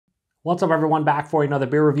What's up everyone, back for another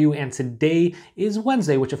beer review, and today is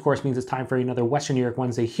Wednesday, which of course means it's time for another Western New York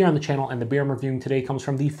Wednesday here on the channel, and the beer I'm reviewing today comes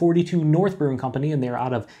from the 42 North Brewing Company, and they're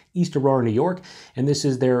out of East Aurora, New York, and this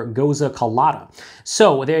is their Gose Colada.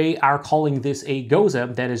 So they are calling this a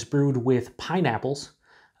Gose that is brewed with pineapples,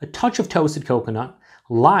 a touch of toasted coconut,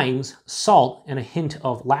 limes, salt, and a hint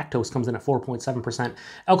of lactose. Comes in at 4.7%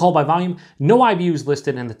 alcohol by volume. No IBUs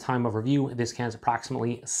listed in the time of review. This can is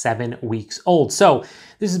approximately 7 weeks old. So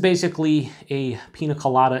this is basically a Pina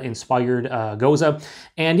Colada inspired Gose.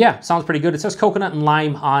 And yeah, sounds pretty good. It says coconut and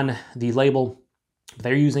lime on the label.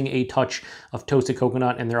 They're using a touch of toasted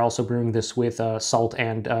coconut, and they're also brewing this with salt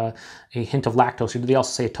and a hint of lactose. Or do they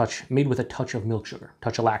also say a touch, made with a touch of milk sugar,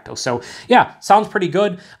 touch of lactose. So yeah, sounds pretty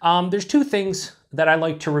good. There's two things that I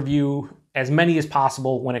like to review, as many as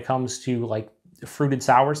possible when it comes to like fruited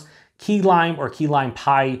sours. Key lime or key lime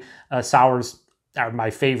pie sours are my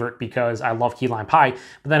favorite because I love key lime pie,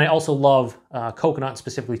 but then I also love coconut,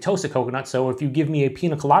 specifically toasted coconut. So if you give me a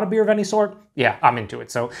Pina Colada beer of any sort, yeah, I'm into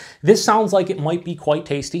it. So this sounds like it might be quite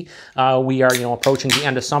tasty. We are, approaching the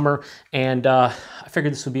end of summer, and I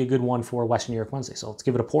figured this would be a good one for Western New York Wednesday. So let's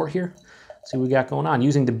give it a pour here. See what we got going on.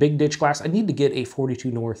 Using the big ditch glass. I need to get a 42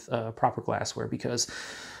 North proper glassware because,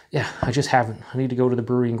 yeah, I just haven't. I need to go to the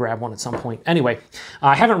brewery and grab one at some point. Anyway,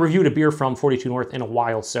 I haven't reviewed a beer from 42 North in a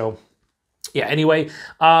while, so yeah, anyway,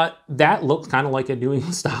 that looks kind of like a New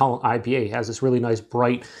England style IPA. It has this really nice,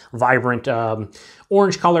 bright, vibrant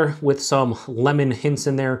orange color with some lemon hints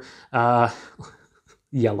in there.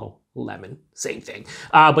 Yellow, lemon, same thing.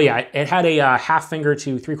 But yeah, it had a half finger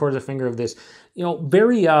to 3/4 finger of this,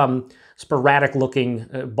 very sporadic looking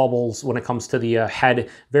bubbles when it comes to the head.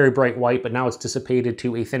 Very bright white, but now it's dissipated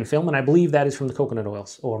to a thin film, and I believe that is from the coconut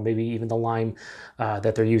oils, or maybe even the lime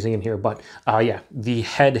that they're using in here. But yeah, the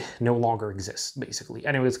head no longer exists, basically.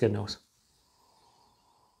 Anyway, it's good nose.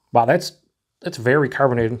 Wow, that's very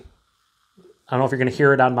carbonated. I don't know if you're gonna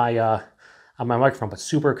hear it on my microphone, but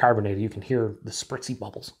super carbonated. You can hear the spritzy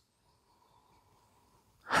bubbles.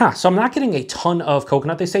 So I'm not getting a ton of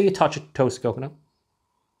coconut. They say you touch a toasted coconut.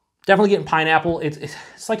 Definitely getting pineapple.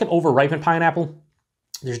 It's like an over-ripened pineapple.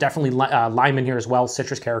 There's definitely lime in here as well,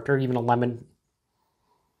 citrus character, even a lemon.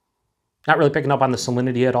 Not really picking up on the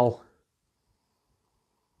salinity at all.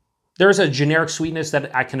 There's a generic sweetness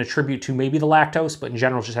that I can attribute to maybe the lactose, but in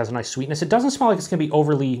general it just has a nice sweetness. It doesn't smell like it's going to be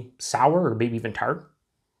overly sour or maybe even tart.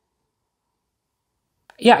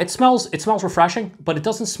 Yeah, it smells refreshing, but it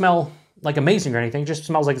doesn't smell like amazing or anything. It just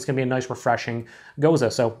smells like it's going to be a nice, refreshing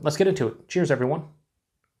Gose. So let's get into it. Cheers, everyone.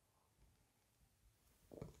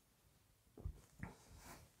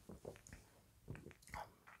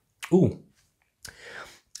 Ooh,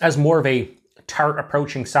 has more of a tart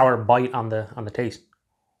approaching sour bite on the taste.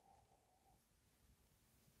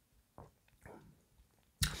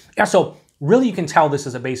 Yeah, so really you can tell this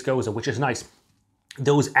is a base Gose, which is nice.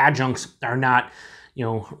 Those adjuncts are not,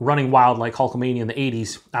 running wild like Hulkamania in the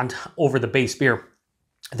 80s over the base beer.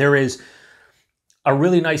 There is a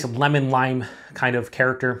really nice lemon lime kind of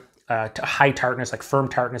character, high tartness, like firm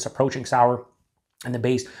tartness approaching sour in the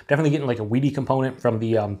base. Definitely getting like a weedy component from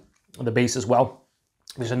the base as well.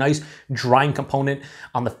 There's a nice drying component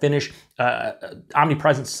on the finish,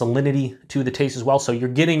 omnipresent salinity to the taste as well. So you're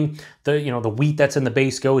getting the wheat that's in the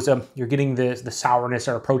base Gose. You're getting the sourness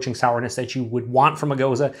or approaching sourness that you would want from a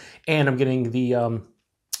Gose, and I'm getting the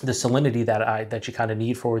salinity that you kind of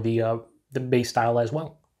need for the base style as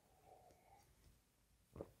well.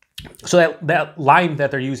 So that lime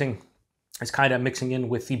that they're using is kind of mixing in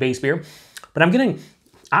with the base beer, but I'm getting,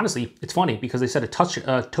 honestly, it's funny because they said a touch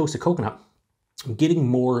toasted coconut. I'm getting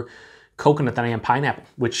more coconut than I am pineapple,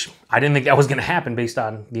 which I didn't think that was going to happen based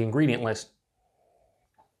on the ingredient list.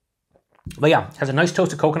 But yeah, it has a nice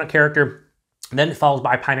toasted coconut character. Then it follows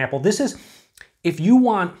by pineapple. This is, if you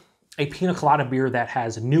want a Pina Colada beer that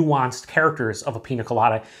has nuanced characters of a Pina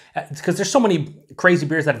Colada, because there's so many crazy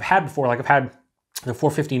beers that I've had before. Like I've had the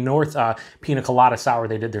 450 North Pina Colada sour.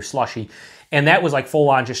 They did their slushy, and that was like full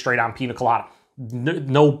on just straight on Pina Colada.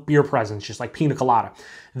 No beer presence, just like Pina Colada.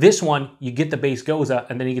 This one, you get the base Gose,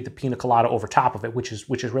 and then you get the Pina Colada over top of it, which is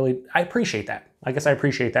really, I appreciate that. I guess I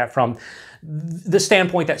appreciate that from the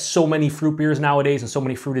standpoint that so many fruit beers nowadays and so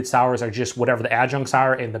many fruited sours are just whatever the adjuncts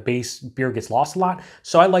are, and the base beer gets lost a lot.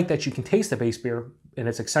 So I like that you can taste the base beer, and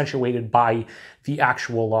it's accentuated by the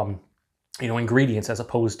actual, ingredients, as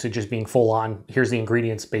opposed to just being full on, here's the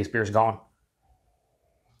ingredients, base beer's gone.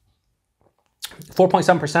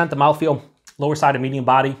 4.7%, the mouthfeel. Lower side of medium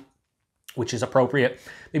body, which is appropriate.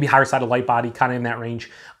 Maybe higher side of light body, kind of in that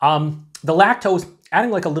range. The lactose,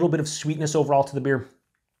 adding like a little bit of sweetness overall to the beer.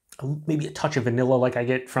 maybe a touch of vanilla like I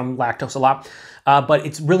get from lactose a lot, but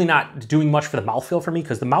it's really not doing much for the mouthfeel for me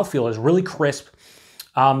because the mouthfeel is really crisp.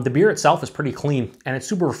 The beer itself is pretty clean and it's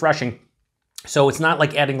super refreshing. So it's not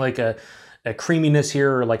like adding like a creaminess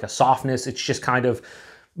here or like a softness. It's just kind of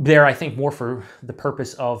there, I think, more for the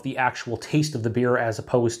purpose of the actual taste of the beer as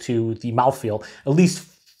opposed to the mouthfeel, at least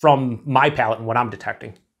from my palate and what I'm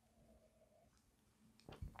detecting.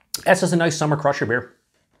 This is a nice summer crusher beer.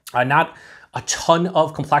 Not a ton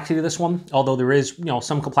of complexity to this one, although there is,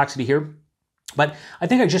 some complexity here. But I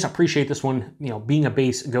think I just appreciate this one, being a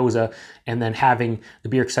base Gose and then having the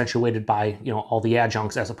beer accentuated by, all the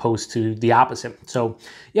adjuncts as opposed to the opposite. So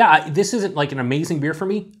yeah, this isn't like an amazing beer for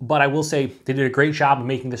me, but I will say they did a great job of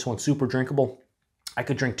making this one super drinkable. I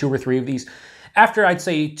could drink 2 or 3 of these. After I'd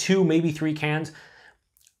say 2, maybe 3 cans,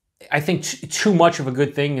 I think too much of a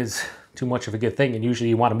good thing is too much of a good thing, and usually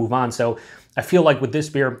you want to move on. So I feel like with this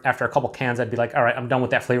beer, after a couple cans, I'd be like, all right, I'm done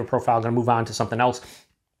with that flavor profile. I'm going to move on to something else.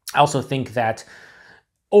 I also think that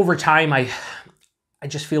over time, I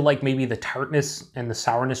just feel like maybe the tartness and the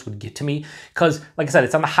sourness would get to me because, like I said,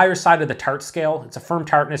 it's on the higher side of the tart scale. It's a firm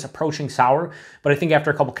tartness approaching sour, but I think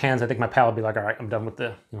after a couple cans, I think my palate would be like, all right, I'm done with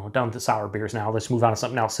the, done with the sour beers now. Let's move on to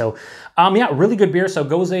something else. So, yeah, really good beer. So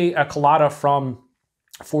Gose Colada from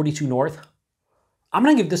 42 North. I'm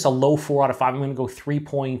going to give this a low 4 out of 5. I'm going to go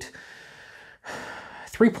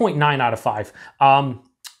 3.9 out of 5.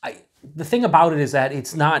 The thing about it is that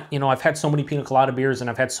it's not, I've had so many Pina Colada beers and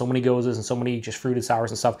I've had so many Goses and so many just fruited sours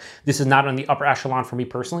and stuff. This is not on the upper echelon for me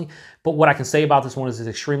personally, but what I can say about this one is it's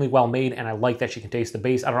extremely well made and I like that you can taste the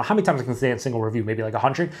base. I don't know how many times I can say it in a single review, maybe like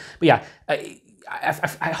 100, but yeah, I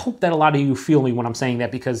hope that a lot of you feel me when I'm saying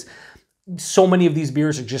that because so many of these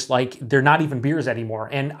beers are just like, they're not even beers anymore.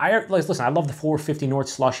 And listen, I love the 450 North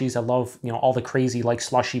slushies. I love, all the crazy like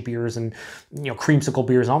slushy beers and, creamsicle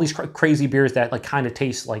beers and all these crazy beers that like kind of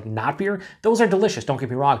taste like not beer. Those are delicious, don't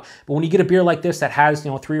get me wrong. But when you get a beer like this that has,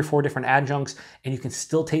 3 or 4 different adjuncts and you can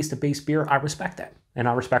still taste the base beer, I respect that. And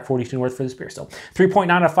I respect 42 North for this beer. So 3.9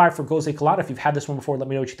 out of 5 for Gose Colada. If you've had this one before, let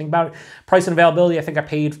me know what you think about it. Price and availability, I think I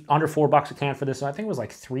paid under $4 a can for this. So I think it was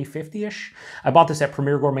like $3.50-ish. I bought this at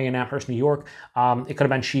Premier Gourmet in Amherst, New York. It could have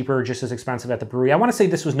been cheaper, just as expensive at the brewery. I want to say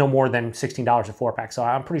this was no more than $16 a 4-pack. So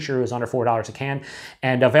I'm pretty sure it was under $4 a can.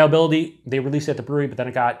 And availability, they released it at the brewery, but then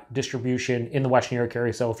it got distribution in the Western New York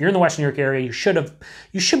area. So if you're in the Western New York area, you should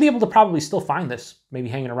be able to probably still find this, maybe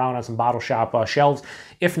hanging around on some bottle shop shelves.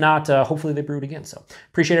 If not, hopefully they brewed again. So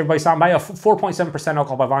appreciate everybody stopping by. 4.7%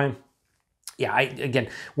 alcohol by volume. Yeah, again,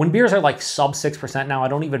 when beers are like sub 6% now, I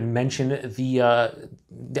don't even mention the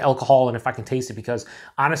alcohol and if I can taste it because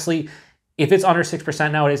honestly, if it's under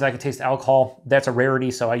 6% nowadays, I can taste the alcohol. That's a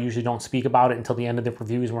rarity, so I usually don't speak about it until the end of the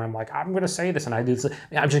reviews where I'm like, I'm going to say this and I do this.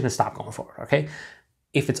 I'm just going to stop going forward, okay?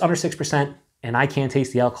 If it's under 6% and I can't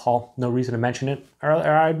taste the alcohol, no reason to mention it, or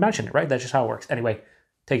I mention it, right? That's just how it works. Anyway,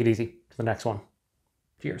 take it easy to the next one.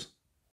 Cheers.